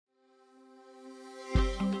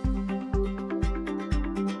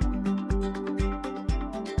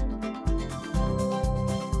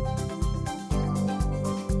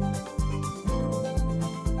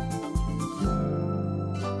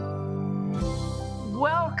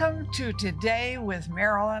to Today with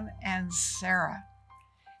Marilyn and Sarah.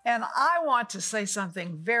 And I want to say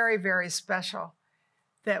something very, very special,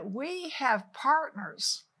 that we have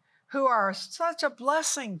partners who are such a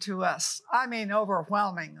blessing to us. I mean,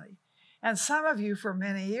 overwhelmingly. And some of you for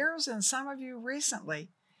many years and some of you recently.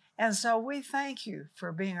 And so we thank you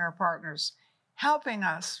for being our partners, helping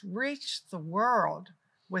us reach the world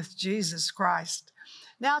with Jesus Christ.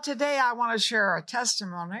 Now, today I want to share a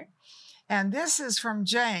testimony, and this is from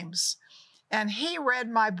James. And he read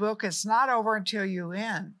my book, It's Not Over Until You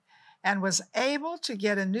End, and was able to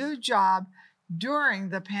get a new job during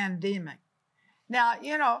the pandemic. Now,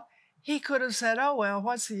 you know, he could have said, oh, well,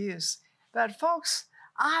 what's the use? But folks,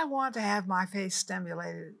 I want to have my faith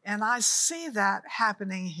stimulated, and I see that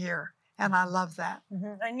happening here. And I love that.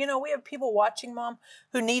 Mm-hmm. And, you know, we have people watching, Mom,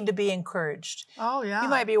 who need to be encouraged. Oh, yeah. You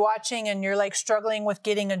might be watching and you're like struggling with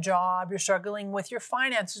getting a job. You're struggling with your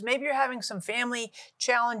finances. Maybe you're having some family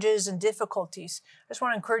challenges and difficulties. I just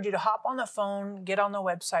want to encourage you to hop on the phone, get on the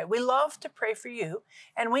website. We love to pray for you,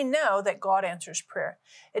 and we know that God answers prayer.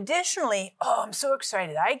 Additionally, I'm so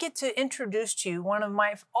excited. I get to introduce to you one of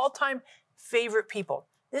my all-time favorite people.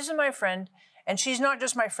 This is my friend. And she's not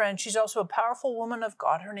just my friend, she's also a powerful woman of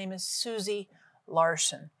God. Her name is Susie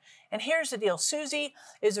Larson. And here's the deal. Susie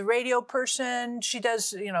is a radio person. She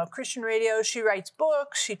does, Christian radio. She writes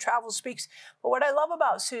books. She travels, speaks. But what I love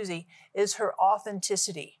about Susie is her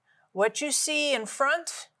authenticity. What you see in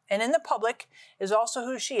front and in the public is also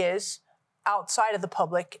who she is outside of the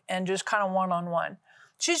public and just kind of one-on-one.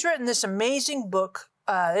 She's written this amazing book.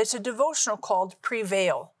 It's a devotional called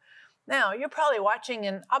Prevail. Now, you're probably watching,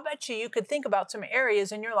 and I'll bet you could think about some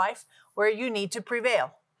areas in your life where you need to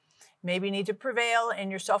prevail. Maybe you need to prevail in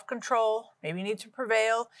your self-control. Maybe you need to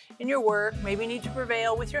prevail in your work. Maybe you need to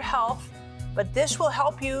prevail with your health. But this will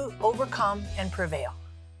help you overcome and prevail.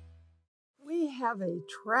 We have a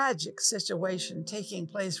tragic situation taking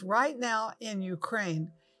place right now in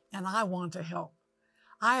Ukraine, and I want to help.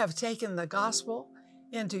 I have taken the gospel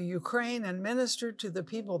into Ukraine and ministered to the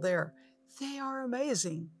people there. They are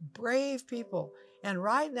amazing, brave people. And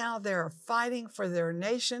right now they're fighting for their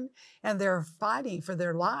nation and they're fighting for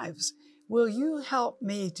their lives. Will you help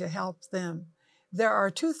me to help them? There are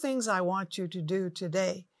two things I want you to do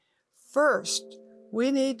today. First,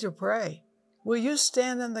 we need to pray. Will you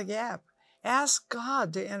stand in the gap? Ask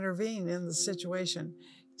God to intervene in the situation.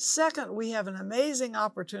 Second, we have an amazing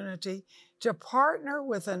opportunity to partner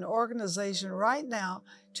with an organization right now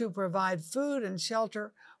to provide food and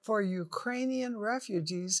shelter for Ukrainian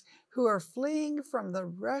refugees who are fleeing from the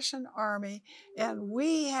Russian army, and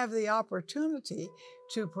we have the opportunity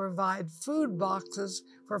to provide food boxes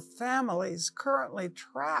for families currently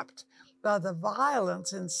trapped by the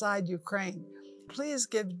violence inside Ukraine. Please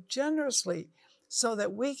give generously so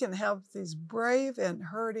that we can help these brave and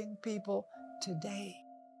hurting people today.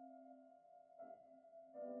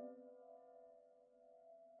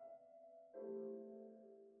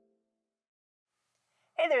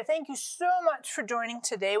 Hey there, thank you so much for joining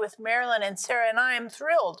today with Marilyn and Sarah, and I am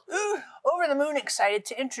thrilled, over the moon excited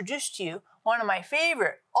to introduce to you one of my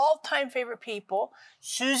all-time favorite people,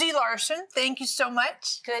 Susie Larson. Thank you so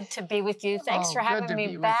much. Good to be with you. Thanks for having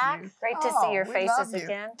me back. Great to see your faces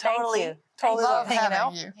again. Totally. Thank you. Totally love having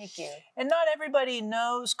out. you. Thank you. And not everybody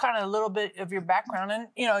knows kind of a little bit of your background. And,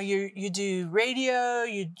 you do radio,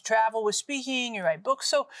 you travel with speaking, you write books.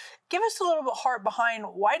 So give us a little bit heart behind,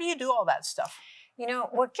 why do you do all that stuff? You know,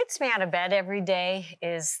 what gets me out of bed every day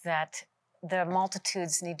is that the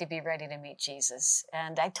multitudes need to be ready to meet Jesus.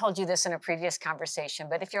 And I told you this in a previous conversation,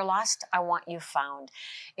 but if you're lost, I want you found.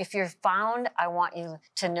 If you're found, I want you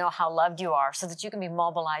to know how loved you are so that you can be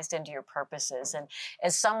mobilized into your purposes. And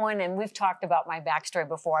as someone, and we've talked about my backstory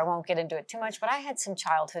before, I won't get into it too much, but I had some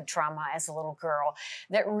childhood trauma as a little girl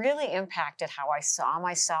that really impacted how I saw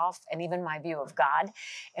myself and even my view of God.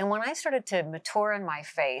 And when I started to mature in my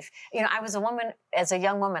faith, I was a woman, as a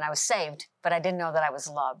young woman, I was saved, but I didn't know that I was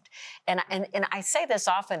loved. And I say this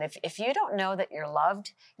often, if you don't know that you're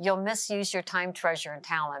loved, you'll misuse your time, treasure, and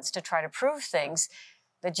talents to try to prove things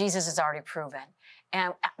that Jesus has already proven.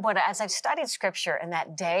 And as I've studied Scripture and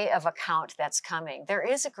that day of account that's coming, there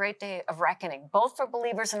is a great day of reckoning, both for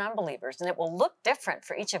believers and unbelievers, and it will look different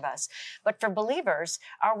for each of us. But for believers,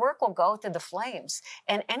 our work will go through the flames.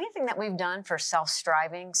 And anything that we've done for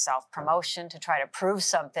self-striving, self-promotion, to try to prove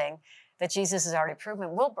something, that Jesus has already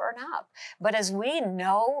proven, will burn up. But as we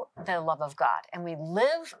know the love of God and we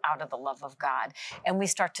live out of the love of God and we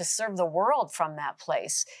start to serve the world from that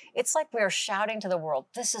place, it's like we are shouting to the world,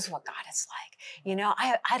 this is what God is like. You know,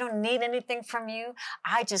 I don't need anything from you.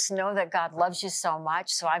 I just know that God loves you so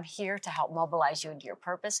much. So I'm here to help mobilize you into your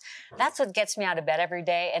purpose. That's what gets me out of bed every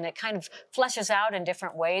day. And it kind of fleshes out in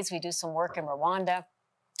different ways. We do some work in Rwanda,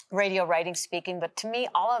 radio, writing, speaking. But to me,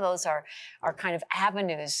 all of those are kind of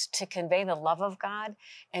avenues to convey the love of God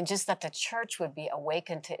and just that the church would be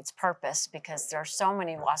awakened to its purpose, because there are so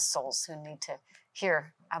many lost souls who need to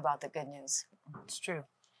hear about the good news. It's true.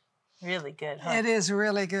 Really good, huh? It is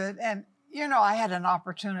really good. And, you know, I had an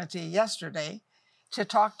opportunity yesterday to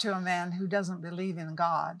talk to a man who doesn't believe in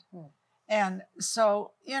God. And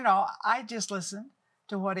so, you know, I just listened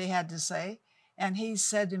to what he had to say. And he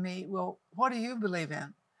said to me, well, what do you believe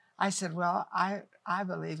in? I said, well, I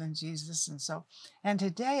believe in Jesus. And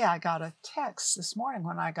today I got a text this morning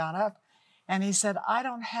when I got up, and he said, I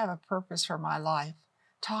don't have a purpose for my life.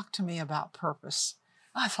 Talk to me about purpose.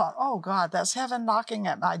 I thought, oh God, that's heaven knocking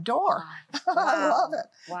at my door. Wow. I love it.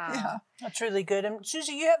 Wow. Yeah. That's really good. And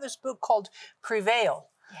Susie, you have this book called Prevail.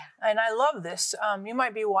 Yeah. And I love this. You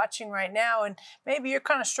might be watching right now, and maybe you're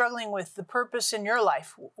kind of struggling with the purpose in your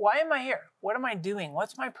life. Why am I here? What am I doing?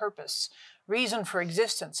 What's my purpose? Reason for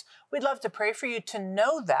existence. We'd love to pray for you to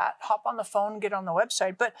know that. Hop on the phone, get on the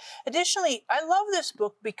website. But additionally, I love this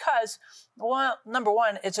book because, well, number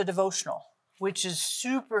one, it's a devotional, which is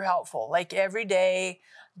super helpful. Like every day,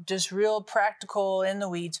 just real practical in the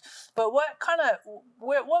weeds. But what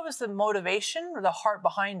was the motivation or the heart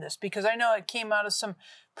behind this? Because I know it came out of some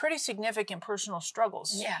pretty significant personal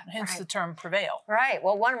struggles. Yeah, hence right. the term Prevail. Right.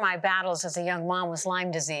 Well, one of my battles as a young mom was Lyme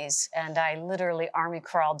disease, and I literally army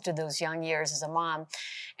crawled through those young years as a mom.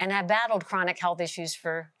 And I battled chronic health issues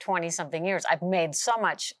for 20-something years. I've made so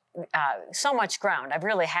much ground. I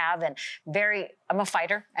really have, and I'm a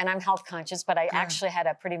fighter and I'm health conscious, but I actually had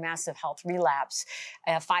a pretty massive health relapse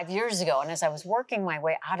 5 years ago. And as I was working my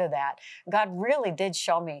way out of that, God really did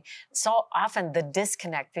show me so often the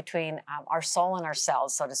disconnect between our soul and our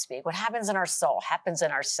cells, so to speak. What happens in our soul happens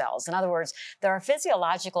in our cells. In other words, there are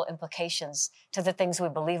physiological implications to the things we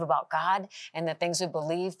believe about God and the things we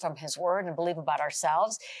believe from His Word and believe about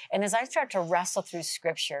ourselves. And as I started to wrestle through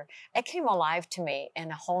Scripture, it came alive to me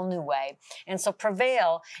in a whole new way. And so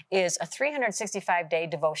Prevail is a 365-day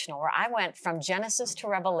devotional where I went from Genesis to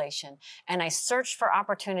Revelation, and I searched for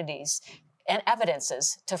opportunities and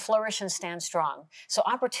evidences to flourish and stand strong. So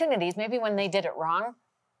opportunities, maybe when they did it wrong,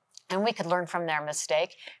 and we could learn from their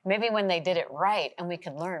mistake. Maybe when they did it right, and we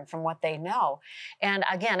could learn from what they know. And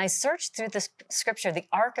again, I searched through this Scripture, the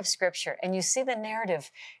arc of Scripture, and you see the narrative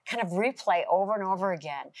kind of replay over and over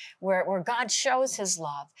again, where God shows His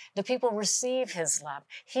love. The people receive His love.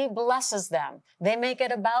 He blesses them. They make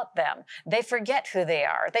it about them. They forget who they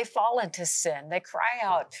are. They fall into sin. They cry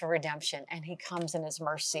out for redemption, and He comes in His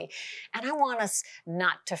mercy. And I want us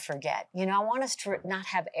not to forget. You know, I want us to not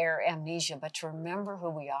have amnesia, but to remember who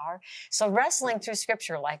we are. So wrestling through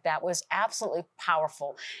Scripture like that was absolutely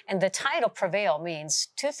powerful. And the title Prevail means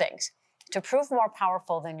two things: to prove more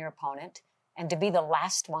powerful than your opponent, and to be the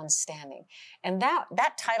last one standing. And that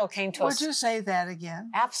title came to us. Would you say that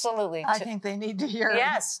again? Absolutely. I think they need to hear it.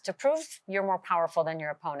 Yes, to prove you're more powerful than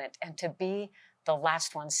your opponent, and to be the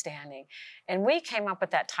last one standing. And we came up with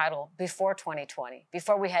that title before 2020,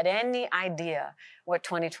 before we had any idea what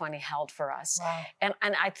 2020 held for us. Wow.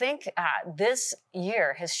 And I think this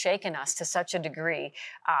year has shaken us to such a degree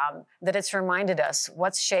that it's reminded us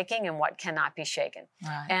what's shaking and what cannot be shaken.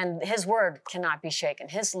 Right. And His Word cannot be shaken.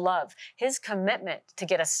 His love, His commitment to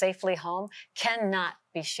get us safely home cannot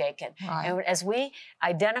be shaken. Right. And as we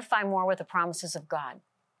identify more with the promises of God,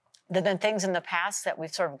 than things in the past that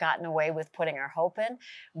we've sort of gotten away with putting our hope in,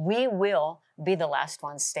 we will be the last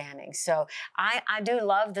one standing. So I do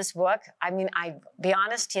love this book. I mean, I be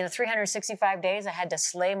honest, 365 days, I had to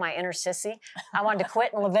slay my inner sissy. I wanted to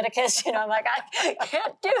quit in Leviticus. I'm like, I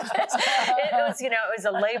can't do this. It was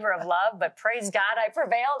a labor of love, but praise God, I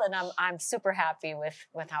prevailed, and I'm super happy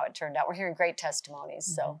with how it turned out. We're hearing great testimonies.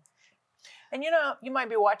 Mm-hmm. So. And you might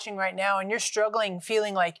be watching right now and you're struggling,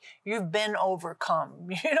 feeling like you've been overcome.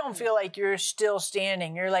 You don't feel like you're still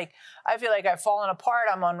standing. You're like, I feel like I've fallen apart.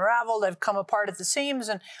 I'm unraveled. I've come apart at the seams.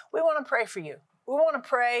 And we want to pray for you. We want to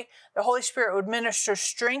pray the Holy Spirit would minister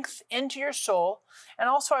strength into your soul. And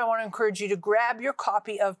also I want to encourage you to grab your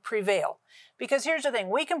copy of Prevail. Because here's the thing,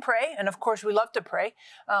 we can pray, and of course we love to pray.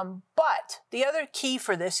 But the other key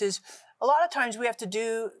for this is a lot of times we have to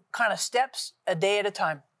do kind of steps a day at a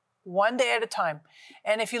time. One day at a time.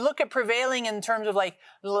 And if you look at prevailing in terms of like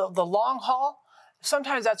the long haul,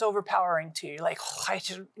 sometimes that's overpowering to you. Like, oh,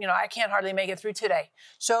 I can't hardly make it through today.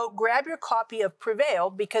 So grab your copy of Prevail,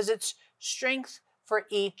 because it's strength for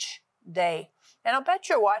each day. And I'll bet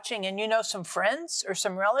you're watching and you know some friends or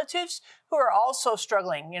some relatives who are also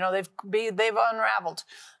struggling. They've unraveled.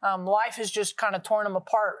 Life has just kind of torn them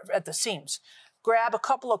apart at the seams. Grab a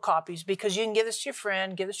couple of copies, because you can give this to your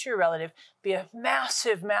friend, give this to your relative, be a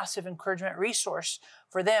massive, massive encouragement resource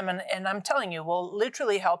for them. And I'm telling you, will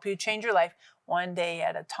literally help you change your life one day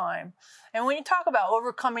at a time. And when you talk about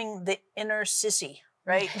overcoming the inner sissy,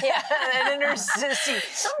 right? Yeah. An inner sissy.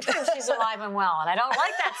 Sometimes she's alive and well, and I don't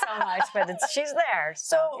like that so much, but she's there.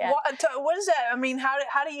 So yeah. what is that? I mean, how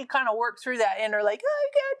do you kind of work through that inner, like, I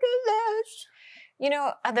can't do this? You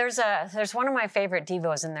know, there's one of my favorite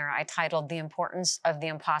devos in there I titled The Importance of the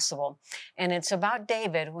Impossible. And it's about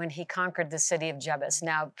David when he conquered the city of Jebus.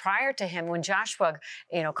 Now, prior to him, when Joshua,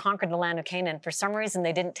 conquered the land of Canaan, for some reason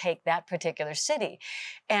they didn't take that particular city.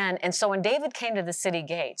 And so when David came to the city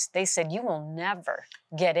gates, they said, you will never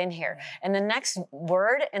get in here. And the next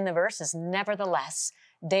word in the verse is nevertheless.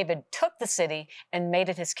 David took the city and made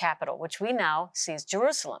it his capital, which we now see as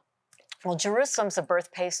Jerusalem. Well, Jerusalem's the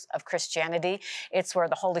birthplace of Christianity. It's where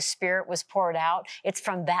the Holy Spirit was poured out. It's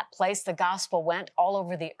from that place the gospel went all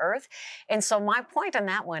over the earth. And so my point on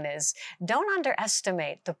that one is, don't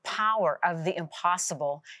underestimate the power of the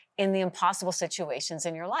impossible in the impossible situations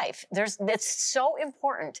in your life. It's so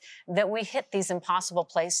important that we hit these impossible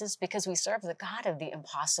places, because we serve the God of the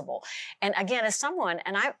impossible. And again, as someone,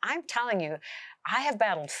 and I'm telling you, I have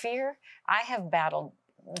battled fear. I have battled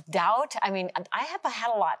doubt. I mean, I have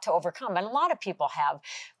had a lot to overcome, and a lot of people have,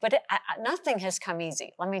 but nothing has come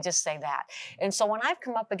easy. Let me just say that. And so when I've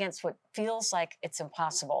come up against what feels like it's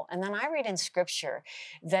impossible, and then I read in scripture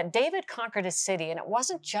that David conquered a city, and it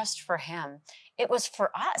wasn't just for him. It was for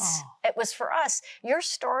us. Oh. It was for us. Your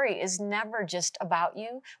story is never just about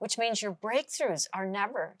you, which means your breakthroughs are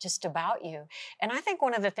never just about you. And I think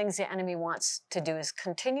one of the things the enemy wants to do is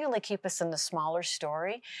continually keep us in the smaller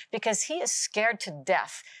story, because he is scared to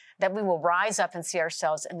death that we will rise up and see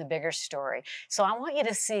ourselves in the bigger story. So I want you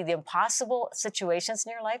to see the impossible situations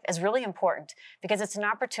in your life as really important, because it's an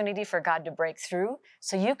opportunity for God to break through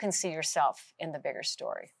so you can see yourself in the bigger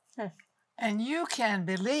story. And you can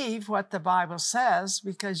believe what the Bible says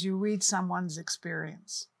because you read someone's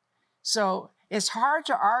experience. So it's hard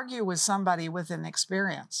to argue with somebody with an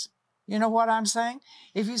experience. You know what I'm saying?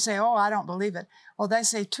 If you say, oh, I don't believe it, well, they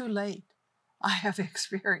say, too late. I have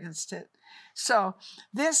experienced it. So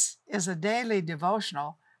this is a daily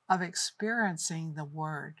devotional of experiencing the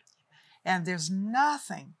Word. And there's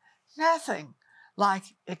nothing like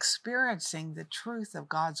experiencing the truth of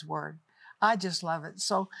God's Word. I just love it.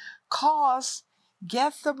 So call us,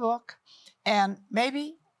 get the book, and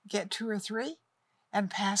maybe get 2 or 3 and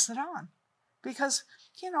pass it on. Because,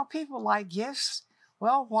 people like gifts.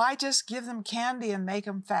 Well, why just give them candy and make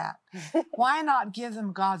them fat? Why not give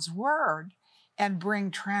them God's Word and bring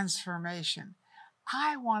transformation?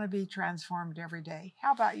 I want to be transformed every day.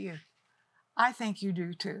 How about you? I think you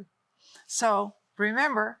do too. So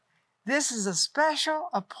remember, this is a special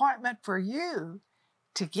appointment for you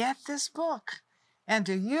to get this book and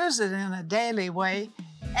to use it in a daily way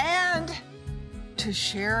and to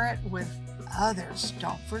share it with others.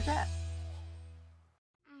 Don't forget.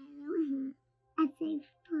 I don't have a safe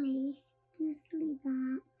place to sleep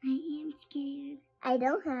at. I am scared. I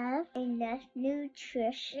don't have enough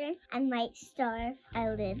nutrition. I might starve. I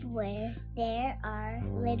live where there are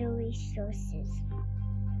little resources.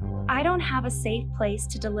 I don't have a safe place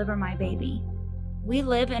to deliver my baby. We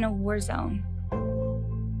live in a war zone.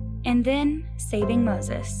 And then, saving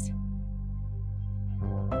Moses.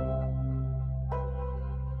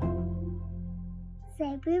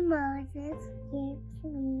 Saving Moses gives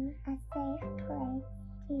me a safe place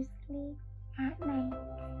to sleep at night.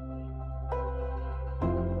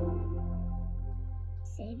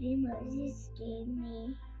 Saving Moses gave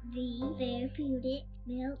me the therapeutic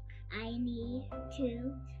milk I need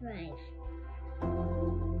to thrive.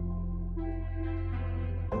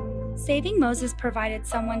 Saving Moses provided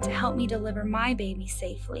someone to help me deliver my baby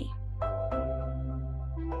safely.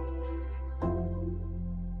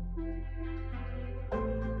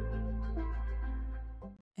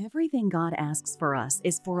 Everything God asks for us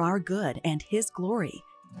is for our good and His glory.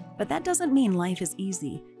 But that doesn't mean life is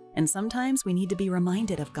easy, and sometimes we need to be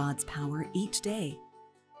reminded of God's power each day.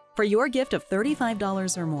 For your gift of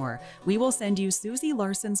 $35 or more, we will send you Susie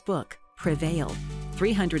Larson's book, Prevail,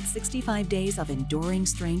 365 Days of Enduring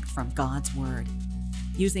Strength from God's Word.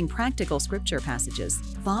 Using practical scripture passages,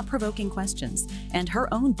 thought-provoking questions, and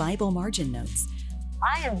her own Bible margin notes,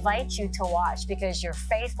 I invite you to watch because your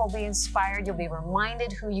faith will be inspired. You'll be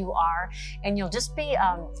reminded who you are, and you'll just be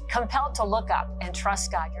compelled to look up and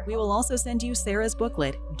trust God. We will also send you Sarah's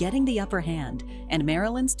booklet, Getting the Upper Hand, and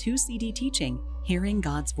Marilyn's 2-CD teaching, Hearing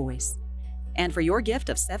God's Voice. And for your gift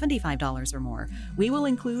of $75 or more, we will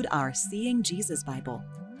include our Seeing Jesus Bible.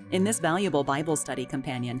 In this valuable Bible study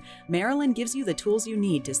companion, Marilyn gives you the tools you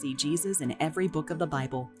need to see Jesus in every book of the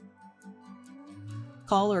Bible.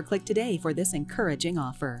 Call or click today for this encouraging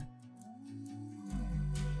offer.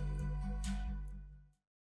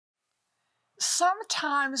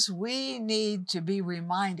 Sometimes we need to be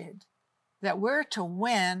reminded that we're to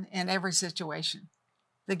win in every situation.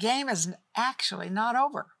 The game is actually not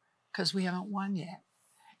over because we haven't won yet.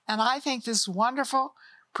 And I think this wonderful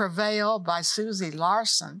Prevail by Susie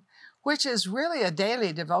Larson, which is really a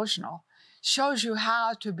daily devotional, shows you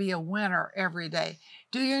how to be a winner every day.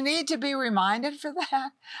 Do you need to be reminded for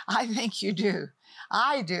that? I think you do.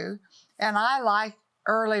 I do. And I like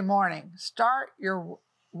early morning. Start the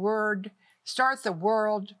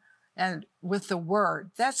world and with the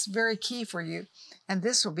word. That's very key for you. And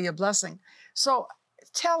this will be a blessing. So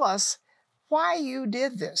tell us why you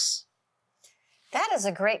did this. That is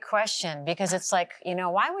a great question because it's like,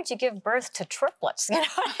 why would you give birth to triplets?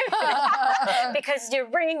 Because you're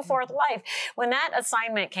bringing forth life. When that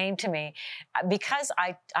assignment came to me, because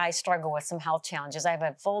I struggle with some health challenges, I have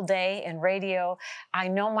a full day in radio. I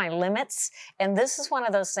know my limits. And this is one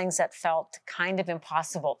of those things that felt kind of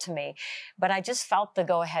impossible to me. But I just felt the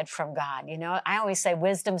go ahead from God. I always say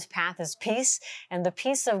wisdom's path is peace. And the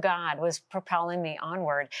peace of God was propelling me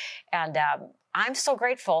onward. And I'm so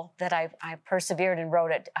grateful that I persevered and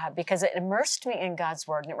wrote it because it immersed me in God's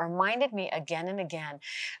word. And it reminded me again and again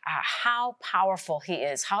how powerful he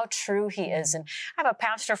is, how true he is. And I have a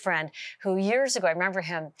pastor friend who years ago, I remember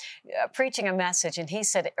him preaching a message, and he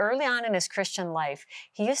said early on in his Christian life,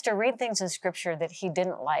 he used to read things in scripture that he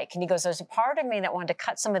didn't like. And he goes, there's a part of me that wanted to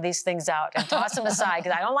cut some of these things out and toss them aside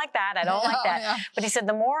because I don't like that, I don't like that. Yeah. But he said,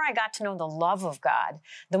 the more I got to know the love of God,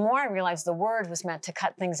 the more I realized the word was meant to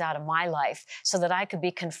cut things out of my life so that I could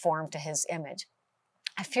be conformed to his image.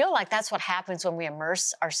 I feel like that's what happens when we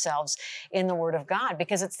immerse ourselves in the Word of God,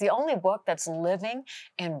 because it's the only book that's living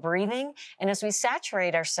and breathing. And as we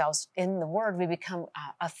saturate ourselves in the Word, we become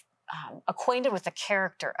acquainted with the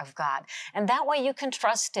character of God. And that way you can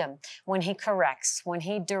trust him when he corrects, when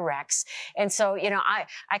he directs. And so,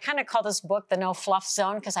 I kind of call this book the no fluff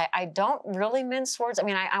zone because I don't really mince words. I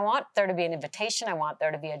mean, I want there to be an invitation. I want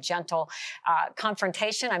there to be a gentle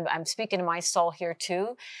confrontation. I'm speaking to my soul here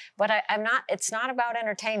too, but it's not about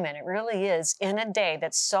entertainment. It really is in a day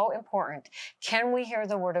that's so important. Can we hear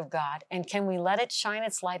the word of God, and can we let it shine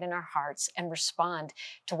its light in our hearts and respond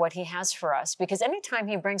to what he has for us? Because anytime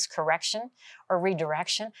he brings correction or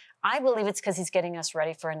redirection, I believe it's because he's getting us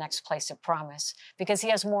ready for a next place of promise, because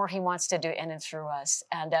he has more he wants to do in and through us.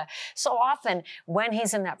 And so often when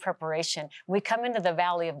he's in that preparation, we come into the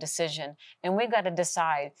valley of decision, and we've got to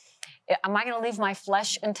decide, am I going to leave my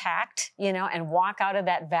flesh intact, and walk out of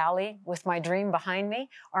that valley with my dream behind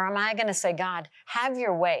me? Or am I going to say, God, have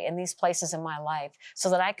your way in these places in my life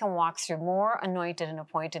so that I can walk through more anointed and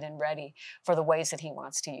appointed and ready for the ways that he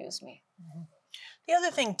wants to use me? Mm-hmm. The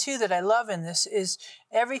other thing, too, that I love in this is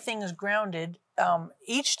everything is grounded.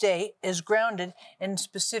 Each day is grounded in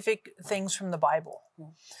specific things from the Bible.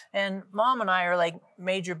 And Mom and I are like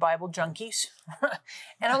major Bible junkies.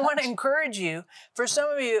 And I want to encourage you, for some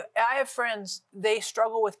of you, I have friends, they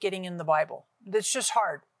struggle with getting in the Bible. It's just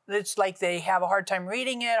hard. It's like they have a hard time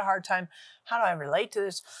reading it, a hard time, how do I relate to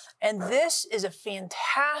this? And this is a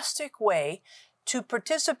fantastic way to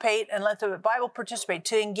participate and let the Bible participate,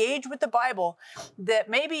 to engage with the Bible, that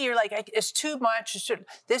maybe you're like, it's too much.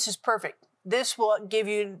 This is perfect. This will give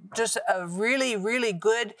you just a really, really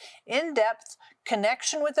good, in-depth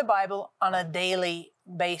connection with the Bible on a daily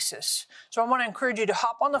basis. So I want to encourage you to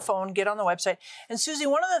hop on the phone, get on the website. And Susie,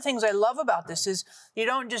 one of the things I love about this is you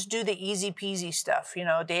don't just do the easy peasy stuff,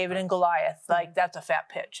 David and Goliath, like that's a fat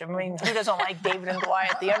pitch. I mean, who doesn't like David and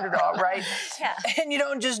Goliath, the underdog, right? Yeah. And you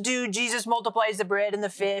don't just do Jesus multiplies the bread and the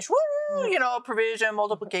fish, woo, provision,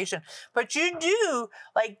 multiplication. But you do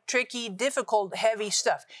like tricky, difficult, heavy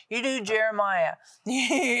stuff. You do Jeremiah.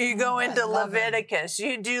 You go into Leviticus.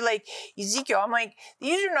 You do like Ezekiel. I'm like,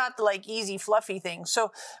 these are not the like easy, fluffy things.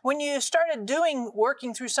 So when you started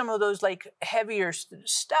working through some of those like heavier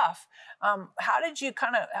stuff, how did you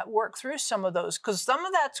kind of work through some of those? Because some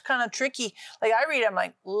of that's kind of tricky. Like I read, I'm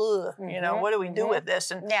like, ugh, you know, what do we do with this?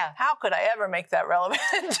 And how could I ever make that relevant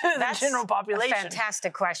to the general population? That's a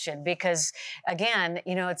fantastic question, because again,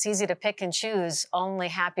 you know, it's easy to pick and choose only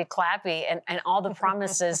happy clappy and all the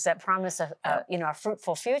promises that promise a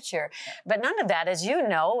fruitful future. But none of that, as you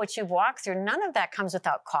know, which you've walked through, none of that comes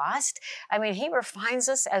without cost. I mean, he refines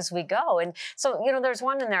us as we go. And so, you know, there's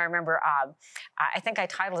one in there, I remember, I think I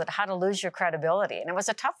titled it, How to Lose Your Credibility. And it was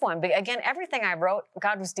a tough one. But again, everything I wrote,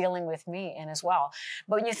 God was dealing with me in as well.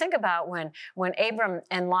 But when you think about when Abram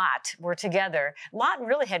and Lot were together, Lot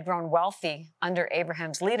really had grown wealthy under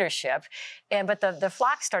Abraham's leadership. But the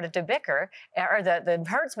flock started to bicker, or the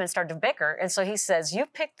herdsmen started to bicker. And so he says, you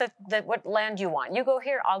pick what land you want. You go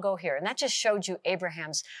here, I'll go here. And that just showed you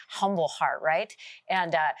Abraham's humble heart, right?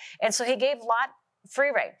 And so he gave Lot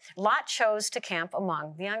free reign. Lot chose to camp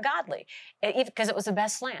among the ungodly because it was the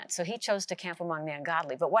best land. So he chose to camp among the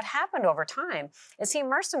ungodly. But what happened over time is he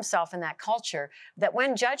immersed himself in that culture that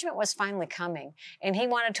when judgment was finally coming and he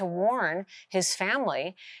wanted to warn his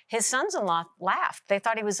family, his sons-in-law laughed. They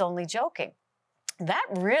thought he was only joking. That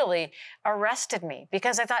really arrested me,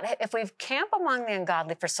 because I thought, if we've camped among the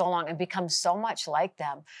ungodly for so long and become so much like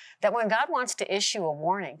them, that when God wants to issue a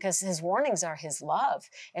warning, because his warnings are his love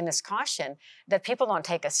and his caution, that people don't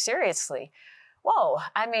take us seriously. Whoa,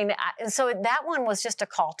 I mean, so that one was just a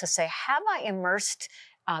call to say, have I immersed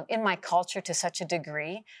in my culture to such a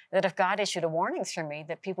degree that if God issued a warning through me,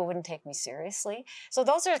 that people wouldn't take me seriously? So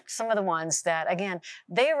those are some of the ones that, again,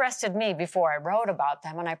 they arrested me before I wrote about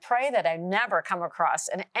them. And I pray that I never come across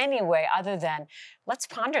in any way other than, let's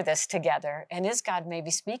ponder this together. And is God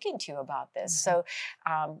maybe speaking to you about this? So,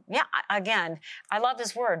 again, I love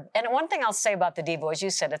his word. And one thing I'll say about the Devo, as you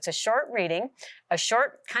said, it's a short reading, a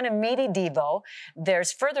short kind of meaty Devo.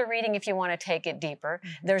 There's further reading if you want to take it deeper.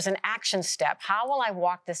 There's an action step. How will I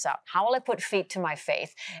walk this out? How will I put feet to my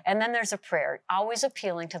faith? And then there's a prayer, always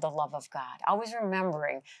appealing to the love of God, always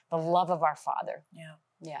remembering the love of our Father.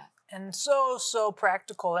 Yeah. And so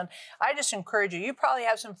practical. And I just encourage you, you probably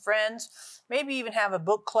have some friends, maybe even have a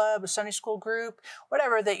book club, a Sunday school group,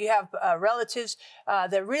 whatever, that you have relatives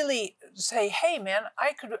that really say, hey man,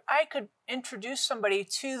 I could introduce somebody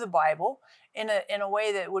to the Bible in a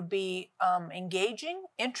way that would be engaging,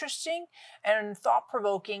 interesting, and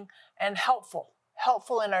thought-provoking and helpful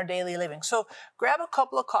in our daily living. So grab a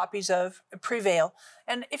couple of copies of Prevail.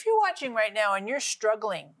 And if you're watching right now and you're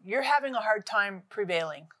struggling, you're having a hard time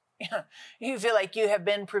prevailing, you feel like you have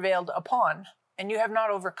been prevailed upon and you have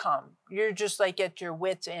not overcome, you're just like at your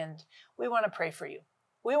wit's end, we want to pray for you.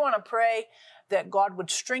 We want to pray that God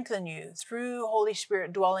would strengthen you through Holy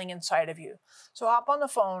Spirit dwelling inside of you. So hop on the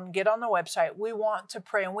phone, get on the website. We want to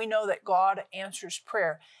pray, and we know that God answers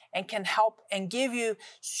prayer and can help and give you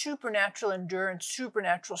supernatural endurance,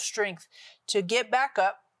 supernatural strength to get back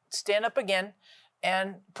up, stand up again,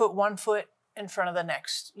 and put one foot in front of the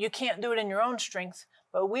next. You can't do it in your own strength,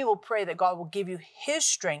 but we will pray that God will give you his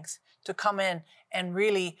strength to come in and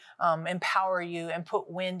really empower you and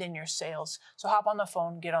put wind in your sails. So hop on the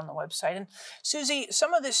phone, get on the website. And Susie,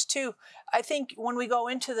 some of this too, I think when we go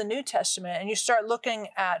into the New Testament and you start looking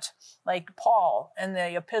at like Paul and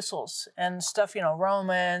the epistles and stuff,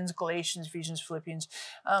 Romans, Galatians, Ephesians, Philippians,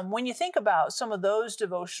 when you think about some of those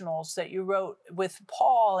devotionals that you wrote with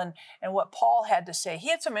Paul and what Paul had to say, he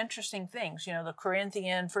had some interesting things, the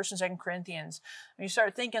Corinthians, 1st and 2nd Corinthians. When you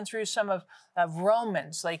start thinking through some of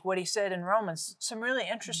Romans, like what he said in Romans, some really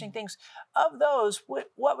interesting things. Of those,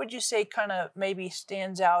 what would you say kind of maybe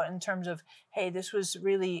stands out in terms of, hey, this was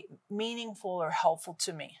really meaningful or helpful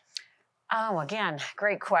to me? Oh, again,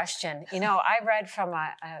 great question. I read from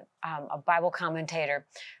a Bible commentator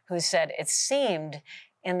who said it seemed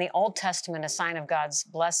in the Old Testament a sign of God's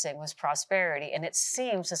blessing was prosperity, and it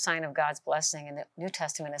seems a sign of God's blessing in the New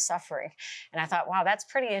Testament is suffering. And I thought, wow, that's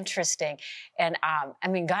pretty interesting. And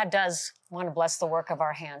God does want to bless the work of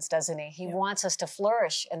our hands, doesn't he? He wants us to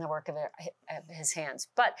flourish in the work of his hands.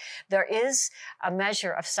 But there is a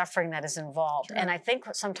measure of suffering that is involved. Sure. And I think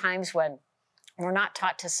sometimes when we're not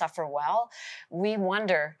taught to suffer well, we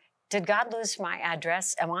wonder, did God lose my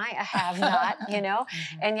address? Am I a have-not,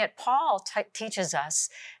 Mm-hmm. And yet Paul teaches us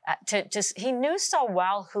He knew so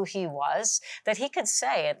well who he was that he could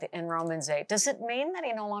say in Romans 8, does it mean that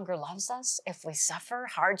he no longer loves us if we suffer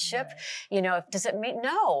hardship? Right. You know, does it mean,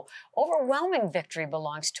 no, overwhelming victory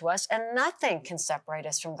belongs to us and nothing can separate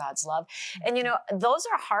us from God's love. And you know, those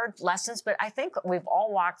are hard lessons, but I think we've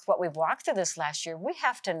walked through this last year. We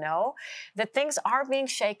have to know that things are being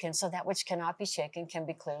shaken so that which cannot be shaken can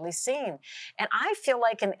be clearly seen. And I feel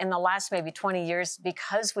like in the last maybe 20 years,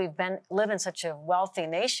 because we've live in such a wealthy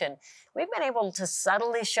nation, we've been able to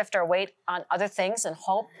subtly shift our weight on other things and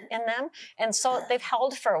hope in them. And so they've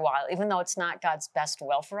held for a while, even though it's not God's best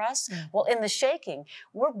will for us. Well, in the shaking,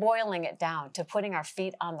 we're boiling it down to putting our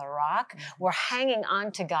feet on the rock. We're hanging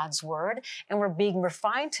on to God's word, and we're being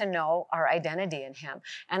refined to know our identity in him.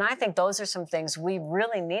 And I think those are some things we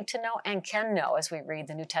really need to know and can know as we read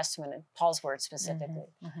the New Testament and Paul's word specifically.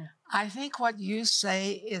 I think what you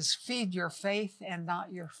say is feed your faith and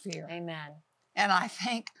not your fear. Amen. And I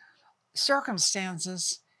think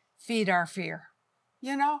circumstances feed our fear,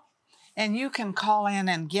 you know? And you can call in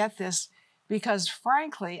and get this because,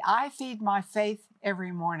 frankly, I feed my faith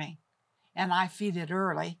every morning, and I feed it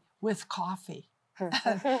early with coffee.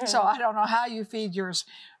 So I don't know how you feed yours,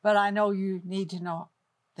 but I know you need to know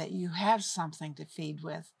that you have something to feed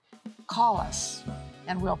with. Call us,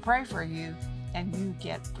 and we'll pray for you, and you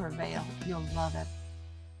get Prevail. You'll love it.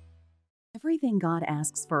 Everything God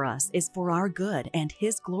asks for us is for our good and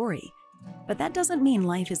His glory. But that doesn't mean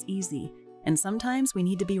life is easy, and sometimes we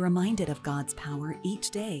need to be reminded of God's power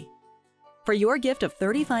each day. For your gift of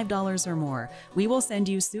 $35 or more, we will send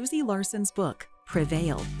you Susie Larson's book,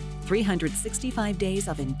 Prevail, 365 Days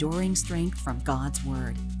of Enduring Strength from God's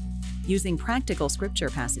Word. Using practical scripture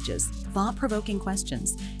passages, thought-provoking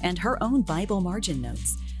questions, and her own Bible margin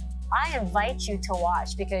notes, I invite you to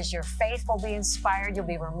watch because your faith will be inspired, you'll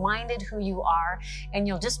be reminded who you are, and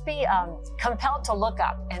you'll just be compelled to look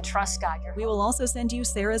up and trust God. We will also send you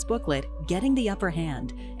Sarah's booklet, Getting the Upper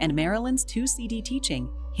Hand, and Marilyn's 2-CD teaching,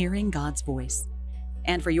 Hearing God's Voice.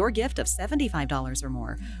 And for your gift of $75 or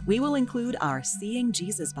more, we will include our Seeing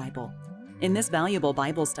Jesus Bible. In this valuable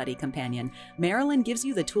Bible study companion, Marilyn gives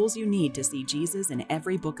you the tools you need to see Jesus in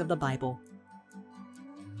every book of the Bible.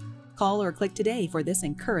 Call or click today for this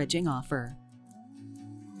encouraging offer.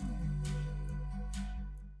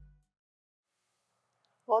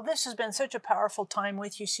 Well, this has been such a powerful time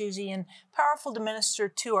with you, Susie, and powerful to minister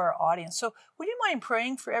to our audience. So would you mind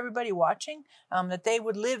praying for everybody watching that they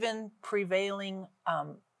would live in prevailing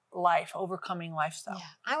life, overcoming lifestyle?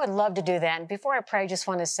 Yeah, I would love to do that. And before I pray, I just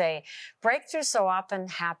want to say, breakthroughs so often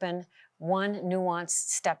happen one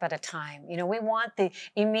nuanced step at a time. You know, we want the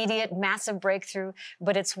immediate massive breakthrough,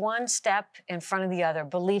 but it's one step in front of the other,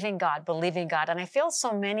 believing God, believing God. And I feel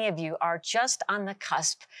so many of you are just on the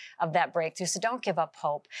cusp of that breakthrough, so don't give up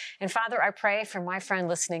hope. And Father, I pray for my friend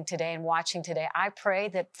listening today and watching today, I pray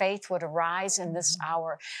that faith would arise in this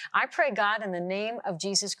hour. I pray, God, in the name of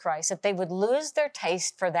Jesus Christ, that they would lose their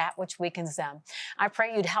taste for that which weakens them. I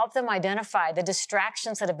pray you'd help them identify the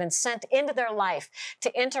distractions that have been sent into their life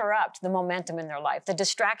to interrupt the momentum in their life, the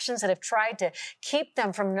distractions that have tried to keep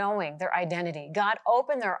them from knowing their identity. God,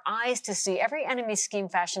 open their eyes to see every enemy scheme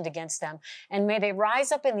fashioned against them, and may they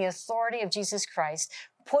rise up in the authority of Jesus Christ,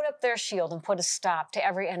 put up their shield and put a stop to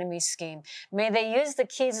every enemy's scheme. May they use the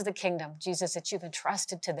keys of the kingdom, Jesus, that you've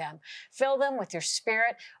entrusted to them. Fill them with your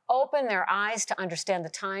Spirit. Open their eyes to understand the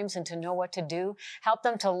times and to know what to do. Help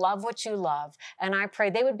them to love what you love. And I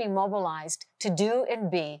pray they would be mobilized to do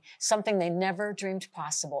and be something they never dreamed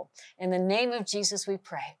possible. In the name of Jesus, we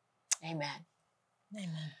pray. Amen.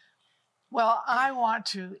 Amen. Well, I want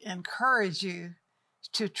to encourage you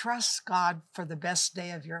to trust God for the best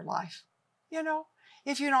day of your life. You know,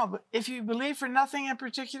 if you believe for nothing in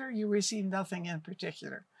particular, you receive nothing in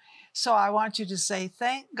particular. So I want you to say,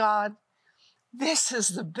 thank God, this is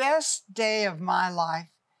the best day of my life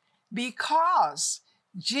because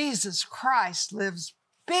Jesus Christ lives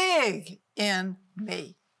big in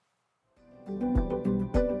me.